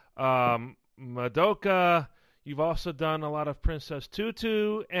 Madoka, you've also done a lot of Princess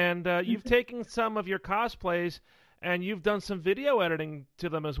Tutu, and you've taken some of your cosplays and you've done some video editing to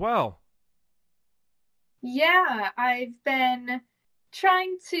them as well. Yeah, I've been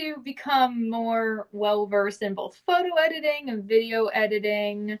trying to become more well-versed in both photo editing and video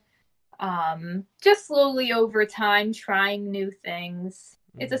editing. Just slowly over time, trying new things.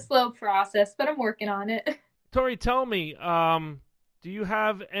 It's a slow process, but I'm working on it. Tori, tell me, do you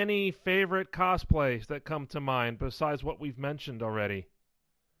have any favorite cosplays that come to mind besides what we've mentioned already?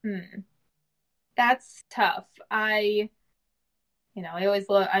 That's tough. I always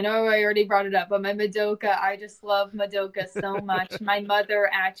love, I know I already brought it up, but my Madoka, I just love Madoka so much. My mother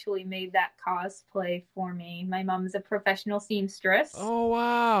actually made that cosplay for me. My mom's a professional seamstress. Oh,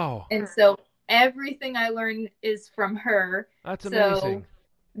 wow. And so everything I learned is from her. That's amazing. So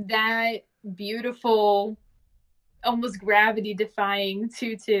that beautiful, almost gravity-defying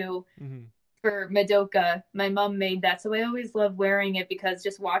tutu for Madoka, my mom made that. So I always love wearing it because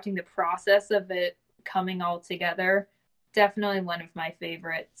just watching the process of it coming all together, definitely one of my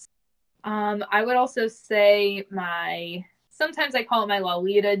favorites. I would also say sometimes I call it my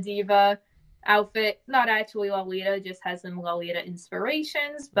Lolita Diva outfit. Not actually Lolita, just has some Lolita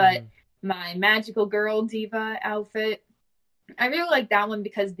inspirations, but my Magical Girl Diva outfit. I really like that one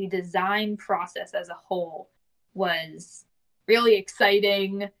because the design process as a whole was really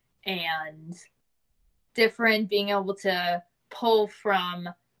exciting and different, being able to pull from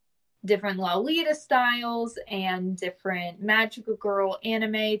different Lolita styles and different Magical Girl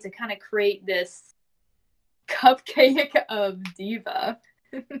anime to kind of create this cupcake of diva.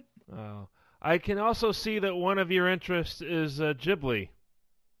 Oh. I can also see that one of your interests is Ghibli.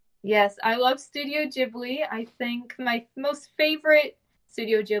 Yes, I love Studio Ghibli. I think my most favorite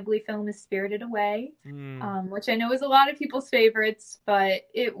Studio Ghibli film is Spirited Away, which I know is a lot of people's favorites, but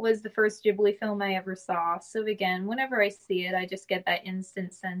it was the first Ghibli film I ever saw. So again, whenever I see it, I just get that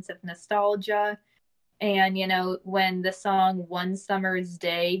instant sense of nostalgia. And, when the song One Summer's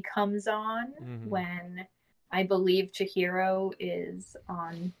Day comes on, when I believe Chihiro is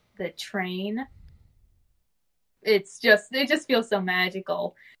on the train, it just feels so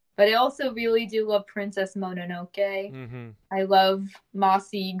magical. But I also really do love Princess Mononoke. I love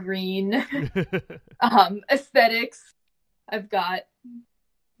mossy green aesthetics. You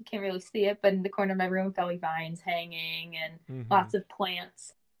can't really see it, but in the corner of my room, belly vines hanging and lots of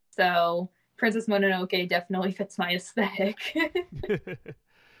plants. So Princess Mononoke definitely fits my aesthetic.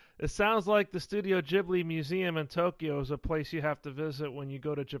 It sounds like the Studio Ghibli Museum in Tokyo is a place you have to visit when you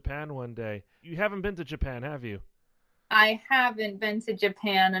go to Japan one day. You haven't been to Japan, have you? I haven't been to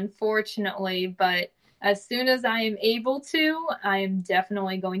Japan, unfortunately, but as soon as I am able to, I am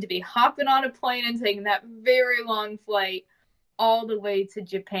definitely going to be hopping on a plane and taking that very long flight all the way to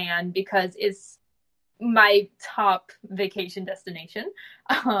Japan because it's my top vacation destination.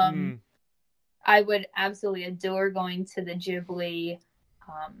 I would absolutely adore going to the Ghibli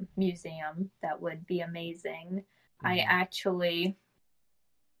museum. That would be amazing. I actually,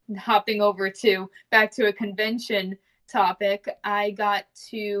 hopping over back to a convention topic, I got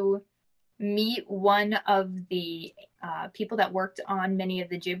to meet one of the people that worked on many of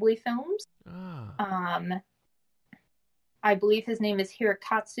the Ghibli films. I believe his name is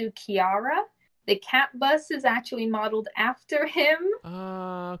Hirokatsu Kiara, The cat bus is actually modeled after him.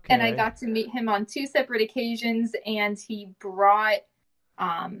 Okay. And I got to meet him on 2 separate occasions, and he brought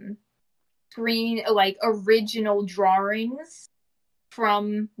original drawings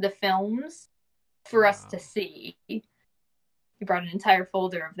from the films for us to see. He brought an entire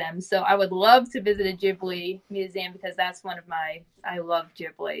folder of them. So I would love to visit a Ghibli museum because that's one of I love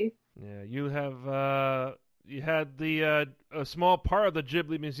Ghibli. Yeah, you have you had a small part of the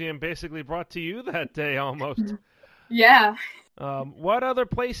Ghibli Museum basically brought to you that day almost. Yeah. What other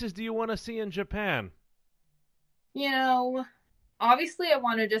places do you want to see in Japan? Obviously I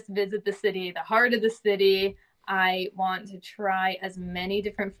want to just visit the city, the heart of the city. I want to try as many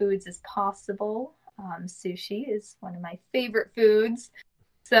different foods as possible. Sushi is one of my favorite foods.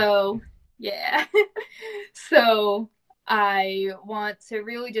 So, yeah. So I want to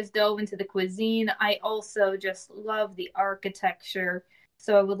really just delve into the cuisine. I also just love the architecture.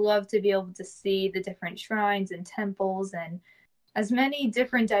 So I would love to be able to see the different shrines and temples and as many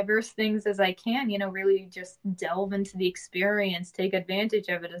different diverse things as I can, really just delve into the experience, take advantage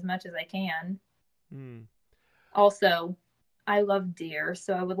of it as much as I can. Also, I love deer,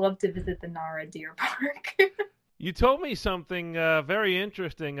 so I would love to visit the Nara Deer Park. You told me something very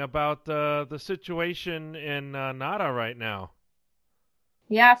interesting about the situation in Nara right now.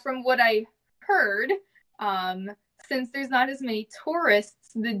 Yeah, from what I heard, since there's not as many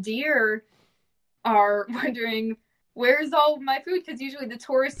tourists, the deer are wondering, where's all of my food? Because usually the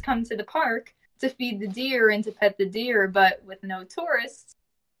tourists come to the park to feed the deer and to pet the deer, but with no tourists,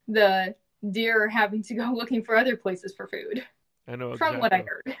 the deer are having to go looking for other places for food. I know exactly. From what I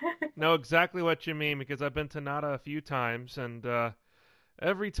heard. Know exactly what you mean because I've been to Nara a few times, and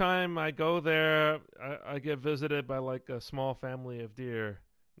every time I go there, I get visited by like a small family of deer,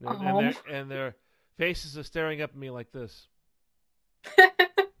 and their faces are staring up at me like this.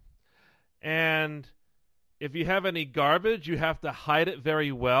 And if you have any garbage, you have to hide it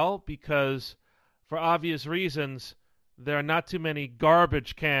very well because, for obvious reasons, there are not too many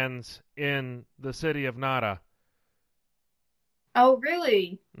garbage cans in the city of Nara. Oh,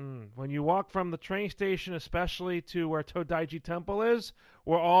 really? When you walk from the train station, especially to where Todaiji Temple is,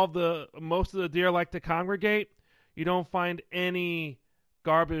 where most of the deer like to congregate, you don't find any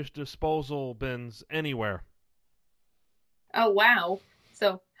garbage disposal bins anywhere. Oh, wow.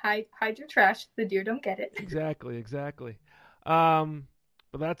 So hide your trash. The deer don't get it. Exactly.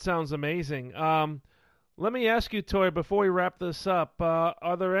 But that sounds amazing. Let me ask you, Tori, before we wrap this up,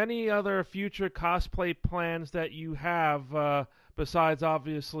 are there any other future cosplay plans that you have besides,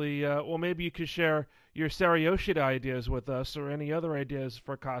 obviously, well, maybe you could share your Sarah Yoshida ideas with us or any other ideas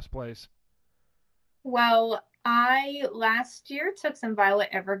for cosplays? Well, I last year took some Violet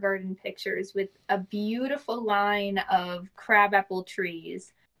Evergarden pictures with a beautiful line of crabapple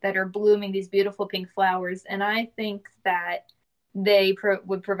trees that are blooming these beautiful pink flowers, and I think that they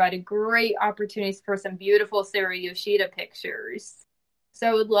would provide a great opportunity for some beautiful Sarah Yoshida pictures. So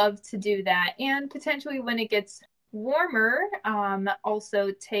I would love to do that. And potentially when it gets warmer,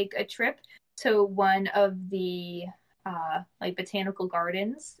 also take a trip to one of the botanical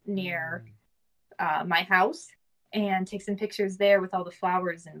gardens near my house and take some pictures there with all the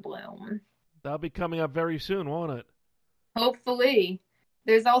flowers in bloom. That'll be coming up very soon, won't it? Hopefully.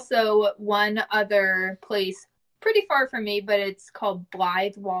 There's also one other place pretty far from me, but it's called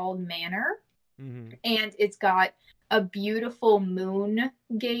Blythewald Manor. Mm-hmm. And it's got a beautiful moon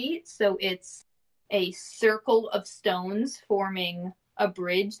gate. So it's a circle of stones forming a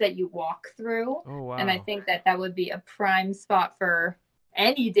bridge that you walk through. Oh, wow. And I think that would be a prime spot for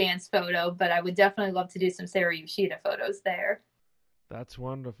any dance photo, but I would definitely love to do some Sarah Yoshida photos there. That's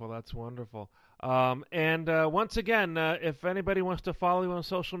wonderful. And once again, if anybody wants to follow you on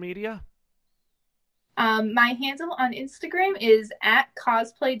social media? My handle on Instagram is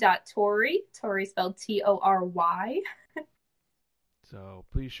 @cosplay.tori. Tori spelled Tory. So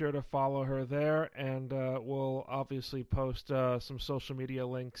please sure to follow her there, and we'll obviously post some social media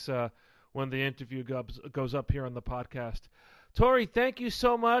links when the interview goes up here on the podcast. Tori, thank you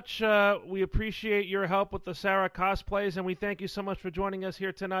so much. We appreciate your help with the Sarah cosplays, and we thank you so much for joining us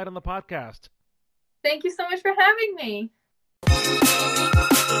here tonight on the podcast. Thank you so much for having me.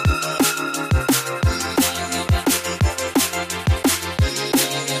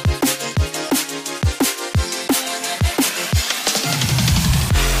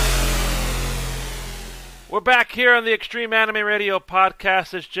 We're back here on the Extreme Anime Radio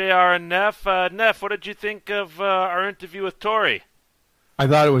podcast. It's JR and Neff. Neff, what did you think of our interview with Tori? I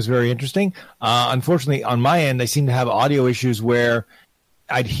thought it was very interesting. Unfortunately, on my end, I seem to have audio issues where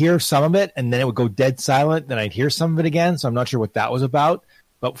I'd hear some of it, and then it would go dead silent. Then I'd hear some of it again, so I'm not sure what that was about.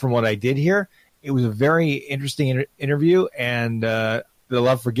 But from what I did hear, it was a very interesting interview, and the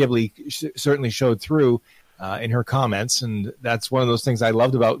love for Ghibli certainly showed through in her comments, and that's one of those things I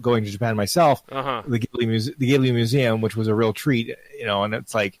loved about going to Japan myself. The Ghibli Museum, which was a real treat, and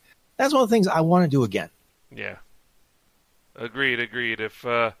it's like that's one of the things I want to do again. Yeah, agreed.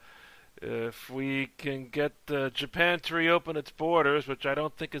 If we can get Japan to reopen its borders, which I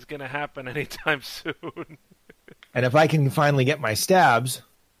don't think is going to happen anytime soon. And if I can finally get my stabs,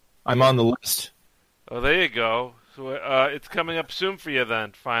 I'm on the list. Oh, there you go. So it's coming up soon for you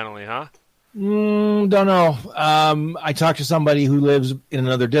then, finally, huh? Don't know. I talked to somebody who lives in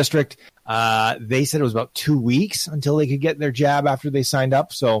another district. They said it was about 2 weeks until they could get their jab after they signed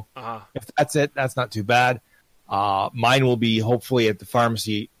up. So if that's it, that's not too bad. Mine will be hopefully at the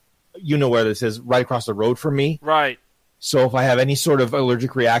pharmacy. You know where this is, right across the road from me. Right. So if I have any sort of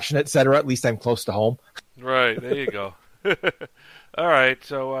allergic reaction, etc., at least I'm close to home. Right. There you go. All right.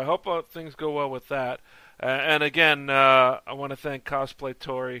 So I hope things go well with that. And again, I want to thank Cosplay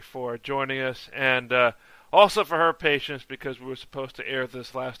Tori for joining us, and also for her patience, because we were supposed to air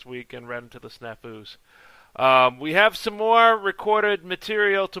this last week and ran into the snafus. We have some more recorded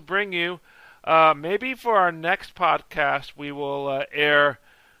material to bring you. Maybe for our next podcast, we will air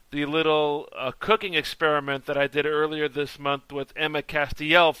the little cooking experiment that I did earlier this month with Emma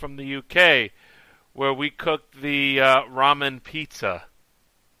Castiel from the UK, where we cooked the ramen pizza.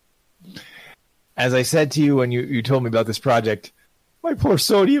 As I said to you when you told me about this project, my poor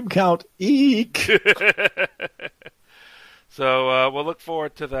sodium count, eek! So we'll look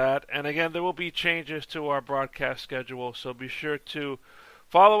forward to that. And again, there will be changes to our broadcast schedule, so be sure to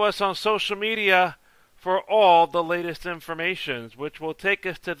follow us on social media for all the latest information, which will take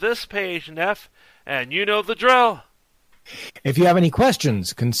us to this page, Neff, and you know the drill. If you have any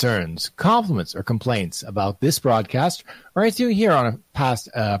questions, concerns, compliments, or complaints about this broadcast, or anything here on a past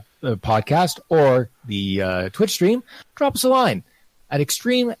podcast or the Twitch stream, drop us a line at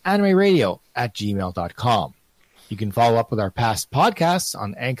extremeanimeradio@gmail.com. You can follow up with our past podcasts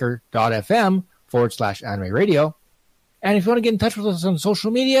on anchor.fm/anime radio. And if you want to get in touch with us on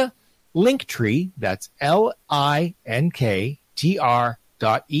social media, Linktree, that's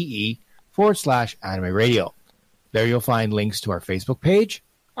linktr.ee/anime radio. There you'll find links to our Facebook page,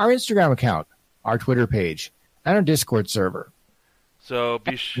 our Instagram account, our Twitter page, and our Discord server. So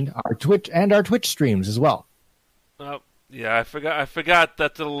and our Twitch streams as well. Yeah, I forgot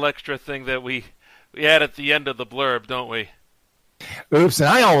that little extra thing that we add at the end of the blurb, don't we? Oops, and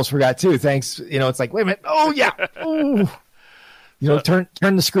I almost forgot too. Thanks. It's like, wait a minute. Oh yeah. Ooh. Turn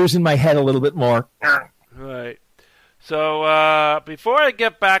the screws in my head a little bit more. Right. So before I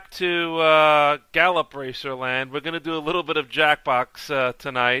get back to Gallop Racer Land, we're going to do a little bit of Jackbox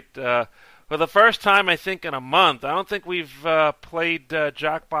tonight. For the first time, I think, in a month. I don't think we've played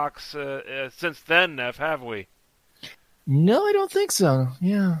Jackbox since then, Neff, have we? No, I don't think so.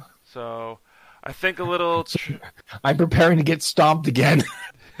 Yeah. So I think a little... I'm preparing to get stomped again.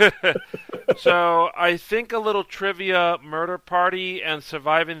 So I think a little trivia, Murder Party, and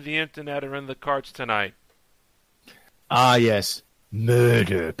Surviving the Internet are in the cards tonight. Ah, yes.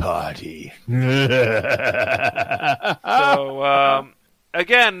 Murder Party. So,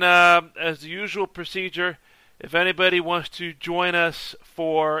 again, as the usual procedure, if anybody wants to join us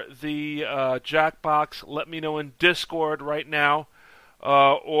for the Jackbox, let me know in Discord right now,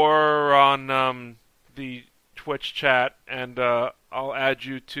 or on the Twitch chat, and I'll add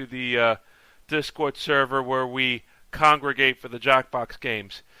you to the Discord server where we congregate for the Jackbox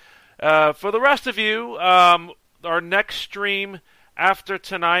games. For the rest of you, our next stream after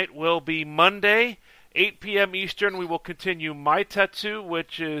tonight will be Monday, 8 p.m. Eastern. We will continue My Tetsu,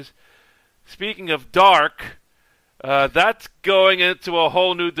 which is, speaking of dark, that's going into a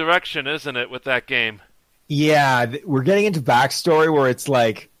whole new direction, isn't it, with that game? Yeah, we're getting into backstory where it's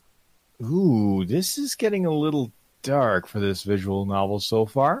like, ooh, this is getting a little dark for this visual novel so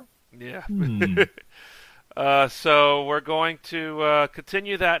far. Yeah. So we're going to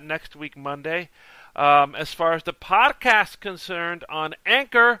continue that next week, Monday. As far as the podcast concerned, on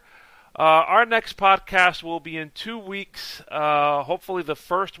Anchor, our next podcast will be in 2 weeks. Hopefully the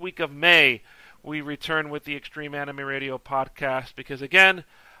first week of May, we return with the Extreme Anime Radio podcast, because, again,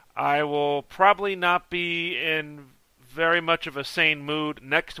 I will probably not be in very much of a sane mood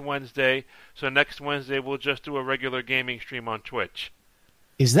next Wednesday. So next Wednesday, we'll just do a regular gaming stream on Twitch.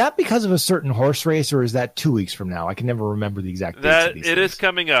 Is that because of a certain horse race, or is that 2 weeks from now? I can never remember the exact dates of these things. Is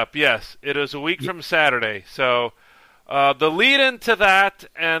coming up, yes. It is a week from Saturday. So the lead-in to that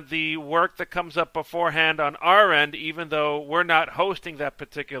and the work that comes up beforehand on our end, even though we're not hosting that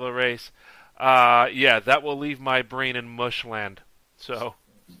particular race, that will leave my brain in mushland. So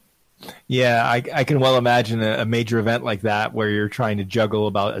Yeah, I can well imagine a major event like that where you're trying to juggle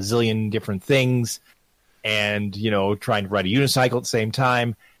about a zillion different things and, trying to ride a unicycle at the same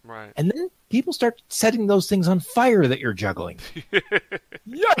time. Right. And then people start setting those things on fire that you're juggling.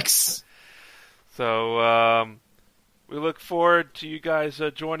 Yikes! So we look forward to you guys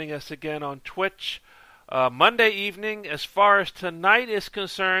joining us again on Twitch. Monday evening, as far as tonight is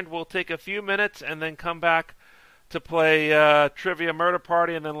concerned, we'll take a few minutes and then come back to play Trivia Murder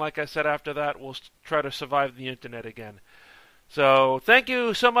Party, and then, like I said, after that, we'll try to survive the internet again. So thank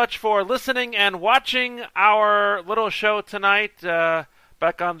you so much for listening and watching our little show tonight,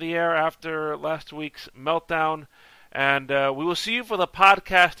 back on the air after last week's meltdown. And we will see you for the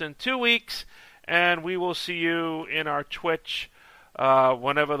podcast in 2 weeks, and we will see you in our Twitch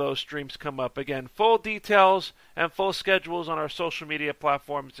whenever those streams come up. Again, full details and full schedules on our social media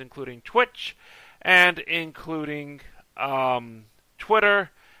platforms, including Twitch and including Twitter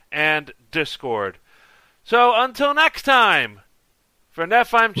and Discord. So until next time, for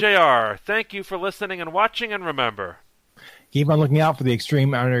Neff, I'm JR. Thank you for listening and watching, and remember, keep on looking out for the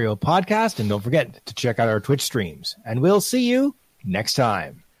Extreme Aerial Podcast, and don't forget to check out our Twitch streams. And we'll see you next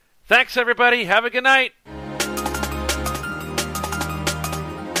time. Thanks, everybody. Have a good night.